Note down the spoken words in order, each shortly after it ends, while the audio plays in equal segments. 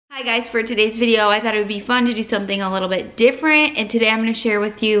Hi guys, for today's video I thought it would be fun to do something a little bit different, and today I'm going to share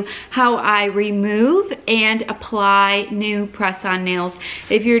with you how I remove and apply new press-on nails.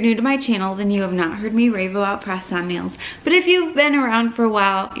 If you're new to my channel, then you have not heard me rave about press-on nails, but if you've been around for a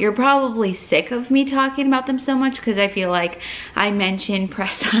while, you're probably sick of me talking about them so much because I feel like I mention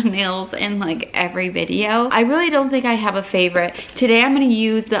press-on nails in like every video. I really don't think I have a favorite. Today I'm going to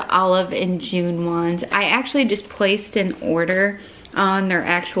use the Olive and June ones. I actually just placed an order on their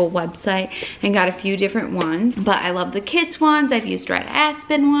actual website and got a few different ones, but I love the Kiss ones. I've used Red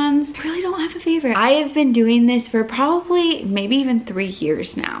Aspen ones. I really don't have a favorite. I have been doing this for probably maybe even 3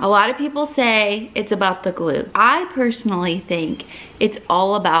 years now. A lot of people say it's about the glue. I personally think it's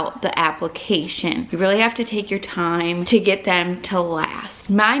all about the application. You really have to take your time to get them to last.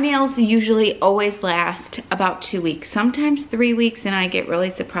 My nails usually always last about 2 weeks, sometimes 3 weeks, and I get really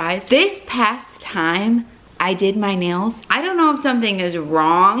surprised. This past time I did my nails, I don't know if something is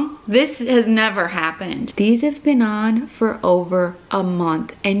wrong. This has never happened. These have been on for over a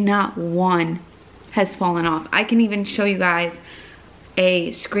month and not one has fallen off. I can even show you guys a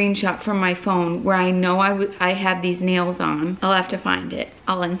screenshot from my phone where I know I had these nails on. I'll have to find it.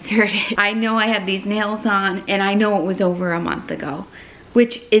 I'll insert it. I know I had these nails on and I know it was over a month ago,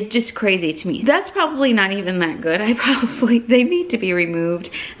 which is just crazy to me. That's probably not even that good. They need to be removed.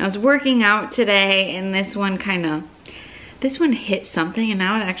 I was working out today and this one hit something and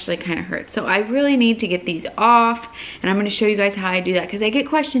now it actually kind of hurts. So I really need to get these off, and I'm gonna show you guys how I do that because I get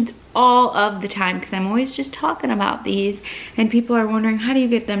questions all of the time because I'm always just talking about these and people are wondering, how do you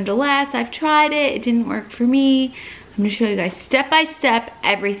get them to last? I've tried it, it didn't work for me. I'm gonna show you guys step by step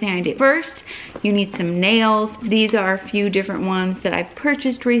everything I do. First, you need some nails. These are a few different ones that I've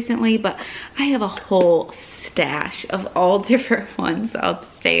purchased recently, but I have a whole stash of all different ones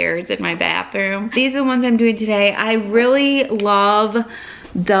upstairs in my bathroom. These are the ones I'm doing today. I really love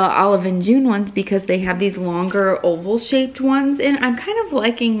the Olive and June ones because they have these longer oval shaped ones, and I'm kind of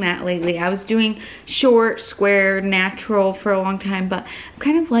liking that lately. I was doing short, square, natural for a long time, but I'm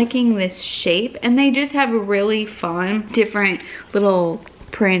kind of liking this shape, and they just have a really fun different little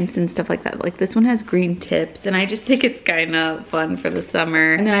prints and stuff like that. Like this one has green tips and I just think it's kind of fun for the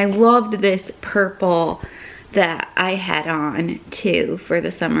summer. And then I loved this purple that I had on too for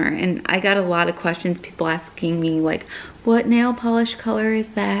the summer, and I got a lot of questions, people asking me like, what nail polish color is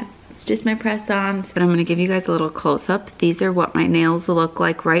that? It's just my press-ons. But I'm gonna give you guys a little close-up. These are what my nails look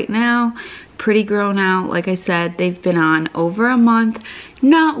like right now. Pretty grown out. Like I said, they've been on over a month.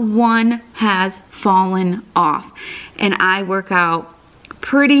 Not one has fallen off, and I work out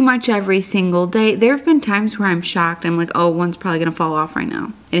pretty much every single day. There have been times where I'm shocked. I'm like, oh, one's probably gonna fall off right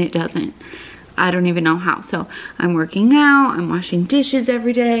now, and it doesn't. I don't even know how. So I'm working out, I'm washing dishes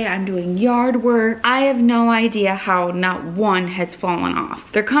every day, I'm doing yard work. I have no idea how not one has fallen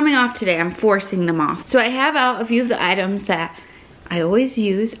off. They're coming off today, I'm forcing them off. So I have out a few of the items that I always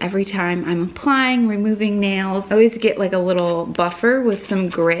use every time I'm applying, removing nails. I always get like a little buffer with some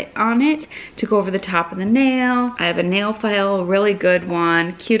grit on it to go over the top of the nail. I have a nail file, a really good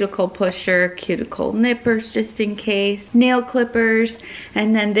one, cuticle pusher, cuticle nippers just in case, nail clippers,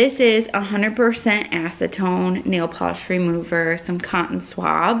 and then this is 100% acetone nail polish remover, some cotton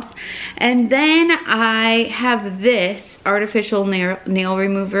swabs, and then I have this artificial nail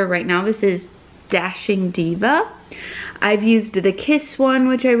remover right now. This is Dashing Diva. I've used the Kiss one,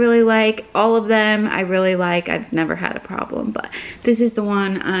 which I really like. All of them I really like. I've never had a problem, but this is the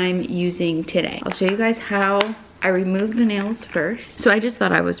one I'm using today. I'll show you guys how I remove the nails first. So I just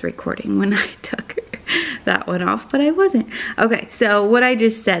thought I was recording when I took that one off, but I wasn't. Okay, so what I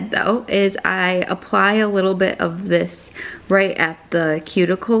just said though is I apply a little bit of this right at the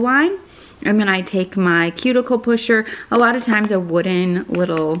cuticle line. And then I take my cuticle pusher. A lot of times a wooden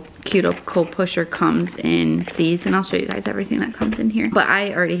little cuticle pusher comes in these, and I'll show you guys everything that comes in here. But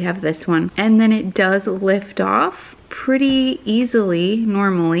I already have this one. And then it does lift off pretty easily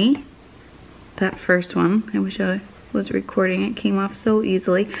normally. That first one, I wish I was recording, it came off so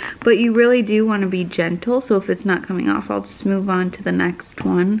easily. But you really do want to be gentle, so if it's not coming off, I'll just move on to the next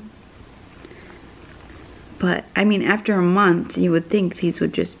one. But I mean, after a month, you would think these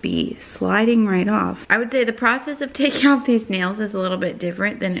would just be sliding right off. I would say the process of taking off these nails is a little bit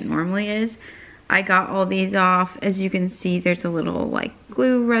different than it normally is. I got all these off. As you can see, there's a little like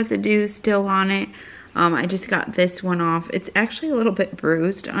glue residue still on it. I just got this one off. It's actually a little bit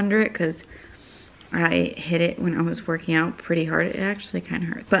bruised under it because I hit it when I was working out pretty hard. It actually kind of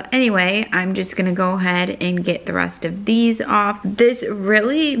hurt. But anyway, I'm just gonna go ahead and get the rest of these off. This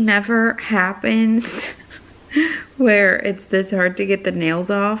really never happens where it's this hard to get the nails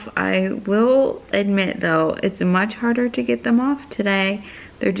off. I will admit though, it's much harder to get them off today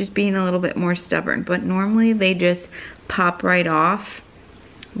they're just being a little bit more stubborn. But normally they just pop right off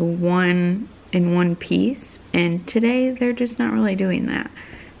in one piece. And today they're just not really doing that.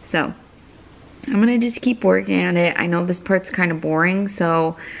 So I'm gonna just keep working at it. I know this part's kind of boring,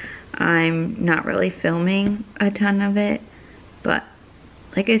 so I'm not really filming a ton of it. But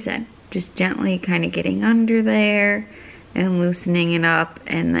like I said, just gently kind of getting under there and loosening it up,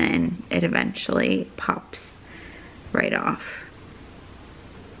 and then it eventually pops right off.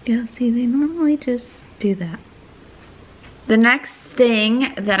 Yeah, see, they normally just do that. The next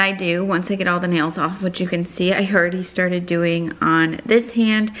thing that I do once I get all the nails off, which you can see I already started doing on this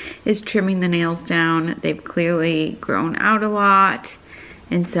hand, is trimming the nails down. They've clearly grown out a lot,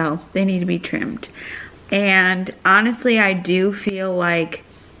 and so they need to be trimmed. And honestly, I do feel like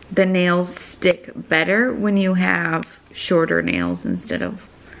the nails stick better when you have shorter nails instead of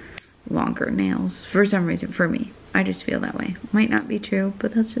longer nails. For some reason, for me, I just feel that way. Might not be true,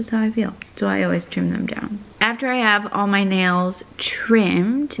 but that's just how I feel. So I always trim them down. After I have all my nails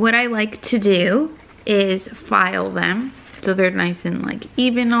trimmed, what I like to do is file them so they're nice and like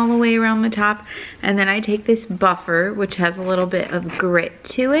even all the way around the top. And then I take this buffer, which has a little bit of grit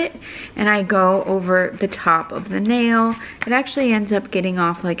to it, and I go over the top of the nail. It actually ends up getting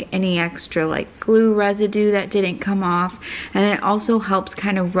off like any extra like glue residue that didn't come off. And it also helps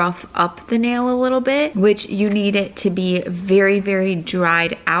kind of rough up the nail a little bit, which you need it to be very, very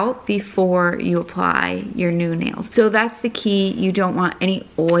dried out before you apply your new nails. So that's the key. You don't want any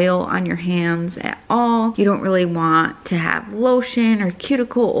oil on your hands at all. You don't really want to have lotion or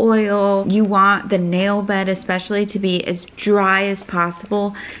cuticle oil. You want the nail bed especially to be as dry as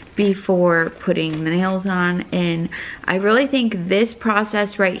possible before putting the nails on. And I really think this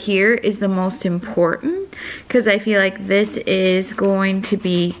process right here is the most important, because I feel like this is going to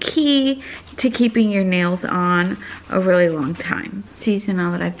be key to keeping your nails on a really long time. See, so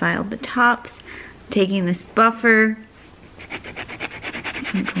now that I've filed the tops, taking this buffer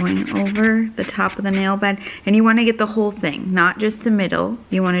and going over the top of the nail bed. And you want to get the whole thing, not just the middle.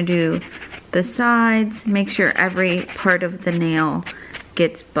 You want to do the sides, make sure every part of the nail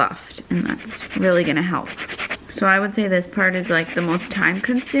gets buffed, and that's really gonna help. So I would say this part is like the most time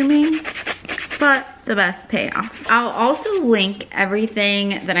consuming, but the best payoff. I'll also link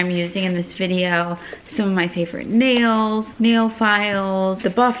everything that I'm using in this video, some of my favorite nails, nail files, the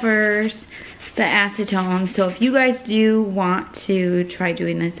buffers, the acetone. So if you guys do want to try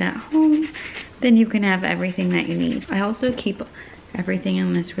doing this at home, then you can have everything that you need. I also keep everything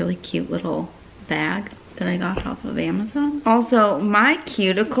in this really cute little bag that I got off of Amazon. Also, my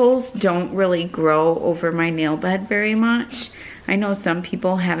cuticles don't really grow over my nail bed very much. I know some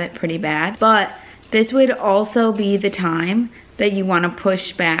people have it pretty bad, but this would also be the time that you want to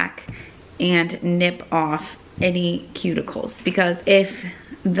push back and nip off any cuticles, because if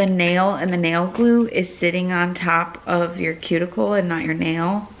the nail and the nail glue is sitting on top of your cuticle and not your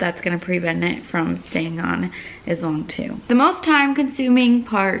nail, that's gonna prevent it from staying on as long too. The most time consuming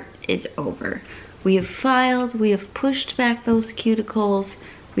part is over. We have filed, we have pushed back those cuticles,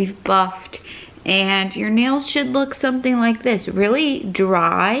 we've buffed, and your nails should look something like this. Really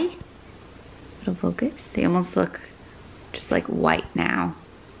dry. It'll focus. They almost look just like white now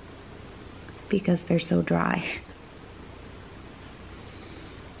because they're so dry.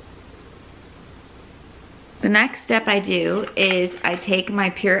 The next step I do is I take my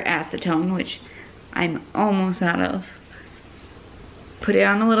pure acetone, which I'm almost out of, put it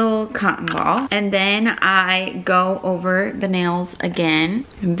on a little cotton ball, and then I go over the nails again.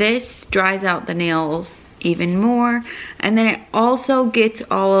 This dries out the nails even more, and then it also gets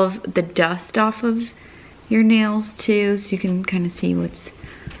all of the dust off of your nails too, so you can kind of see what's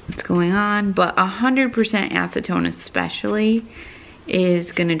going on. But 100% acetone especially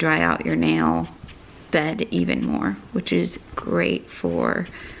is gonna dry out your nail bed even more, which is great for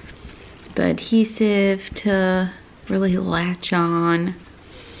the adhesive to really latch on.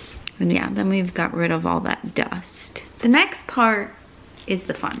 And yeah, then we've got rid of all that dust. The next part is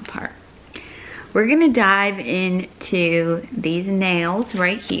the fun part. We're gonna dive into these nails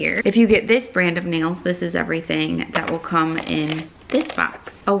right here. If you get this brand of nails, this is everything that will come in this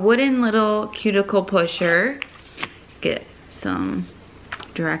box. A wooden little cuticle pusher, get some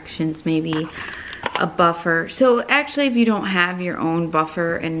directions, maybe a buffer. So actually, if you don't have your own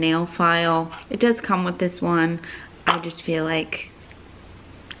buffer and nail file, it does come with this one. I just feel like,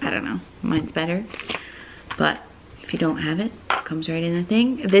 I don't know, mine's better. But if you don't have it, it comes right in the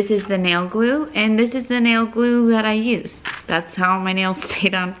thing. This is the nail glue, and this is the nail glue that I use. That's how my nails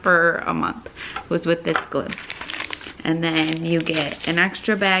stayed on for a month, was with this glue. And then you get an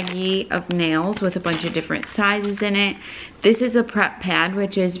extra baggie of nails with a bunch of different sizes in it. This is a prep pad,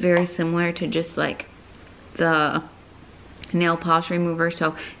 which is very similar to just like the nail polish remover.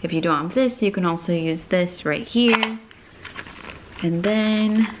 So if you don't have this, you can also use this right here. And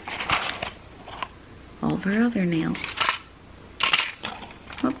then all of our other nails.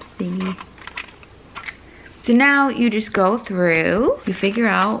 Whoopsie. So now you just go through, you figure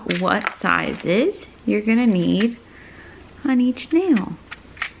out what sizes you're gonna need on each nail.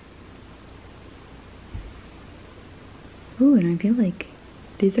 Ooh, and I feel like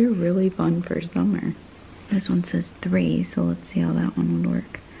these are really fun for summer. This one says 3, so let's see how that one would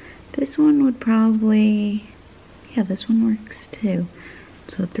work. This one would probably, yeah, this one works too.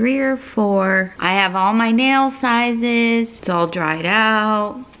 So 3 or 4. I have all my nail sizes. It's all dried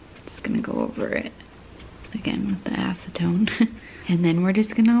out. Just gonna go over it again with the acetone. And then we're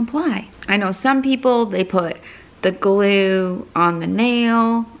just gonna apply. I know some people, they put the glue on the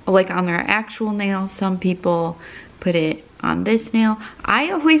nail, like on their actual nail. Some people put it on this nail.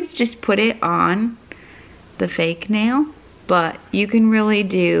 I always just put it on the fake nail, but you can really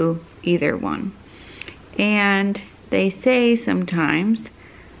do either one. And they say sometimes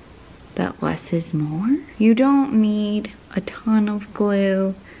that less is more. You don't need a ton of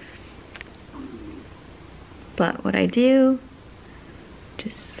glue, but what I do,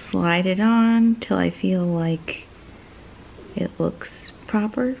 just slide it on till I feel like it looks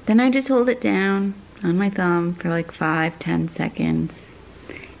proper. Then I just hold it down on my thumb for like 5-10 seconds.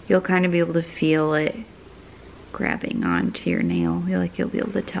 You'll kind of be able to feel it grabbing onto your nail. You'll be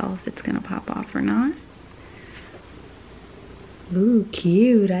able to tell if it's gonna pop off or not. Ooh,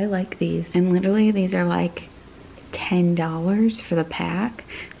 cute. I like these. And literally these are like $10 for the pack.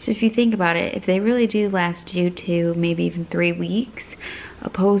 So if you think about it, if they really do last you 2, maybe even 3 weeks,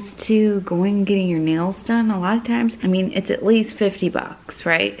 opposed to going and getting your nails done, a lot of times, I mean, it's at least 50 bucks,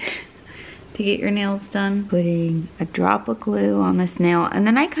 right? To get your nails done. Putting a drop of glue on this nail, and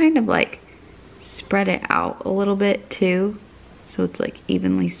then I kind of like spread it out a little bit too, so it's like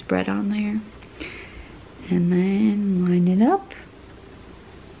evenly spread on there. And then line it up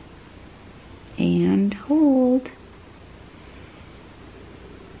and hold.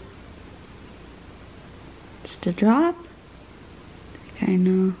 Just a drop. Kind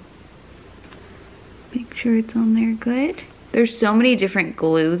of make sure it's on there good. There's so many different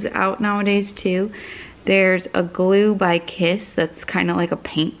glues out nowadays too. There's a glue by Kiss that's kind of like a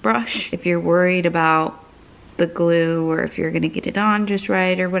paintbrush. If you're worried about the glue or if you're gonna get it on just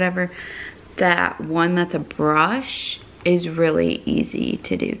right or whatever, that one that's a brush is really easy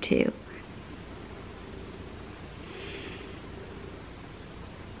to do too.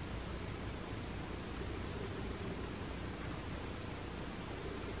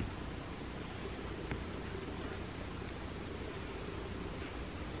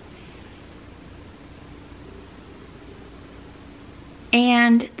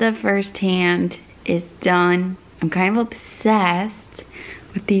 And the first hand is done. I'm kind of obsessed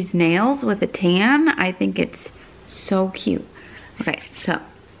with these nails with a tan. I think it's so cute. Okay, so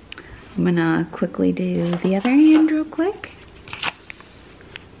I'm gonna quickly do the other hand real quick.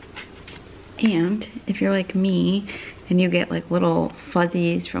 And if you're like me and you get like little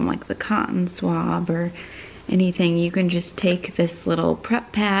fuzzies from like the cotton swab or anything, you can just take this little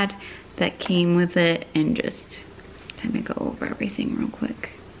prep pad that came with it and just kind of go over everything real quick.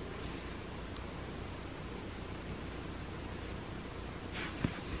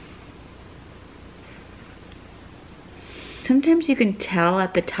 Sometimes you can tell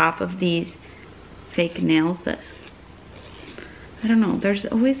at the top of these fake nails that, I don't know, there's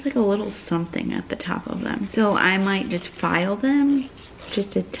always like a little something at the top of them. So I might just file them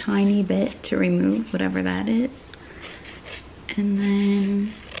just a tiny bit to remove whatever that is. And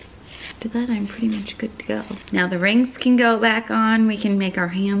then after that, I'm pretty much good to go. Now the rings can go back on. We can make our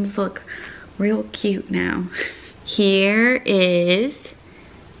hands look real cute now. Here is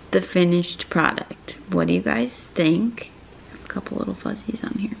the finished product. What do you guys think? A couple little fuzzies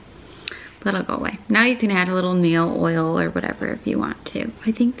on here. That'll go away. Now you can add a little nail oil or whatever if you want to.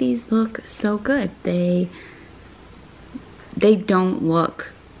 I think these look so good. They don't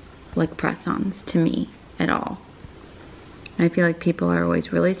look like press-ons to me at all. I feel like people are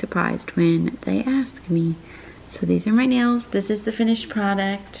always really surprised when they ask me. So these are my nails. This is the finished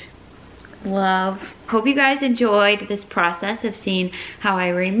product. love. Hope you guys enjoyed this process of seeing how I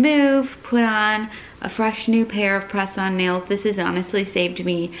remove, put on a fresh new pair of press-on nails. This has honestly saved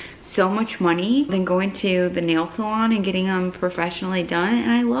me so much money than going to the nail salon and getting them professionally done,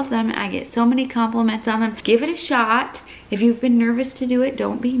 and I love them. I get so many compliments on them. Give it a shot. If you've been nervous to do it,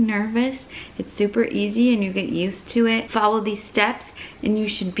 don't be nervous. It's super easy and you get used to it. Follow these steps and you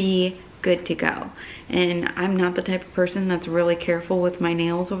should be good to go. And I'm not the type of person that's really careful with my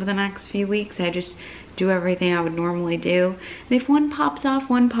nails over the next few weeks. I just do everything I would normally do. And if one pops off,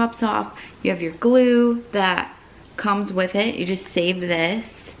 one pops off. You have your glue that comes with it. You just save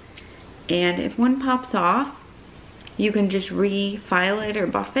this. And if one pops off, you can just refile it or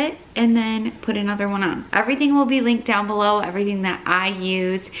buff it and then put another one on. Everything will be linked down below, everything that I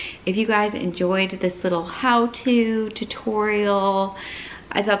use. If you guys enjoyed this little how-to tutorial,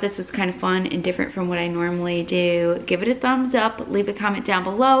 I thought this was kind of fun and different from what I normally do. Give it a thumbs up, leave a comment down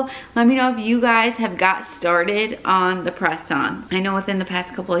below. Let me know if you guys have got started on the press-ons. I know within the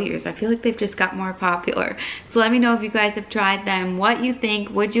past couple of years, I feel like they've just got more popular. So let me know if you guys have tried them, what you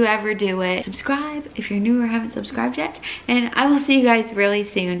think, would you ever do it? Subscribe if you're new or haven't subscribed yet. And I will see you guys really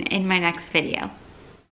soon in my next video.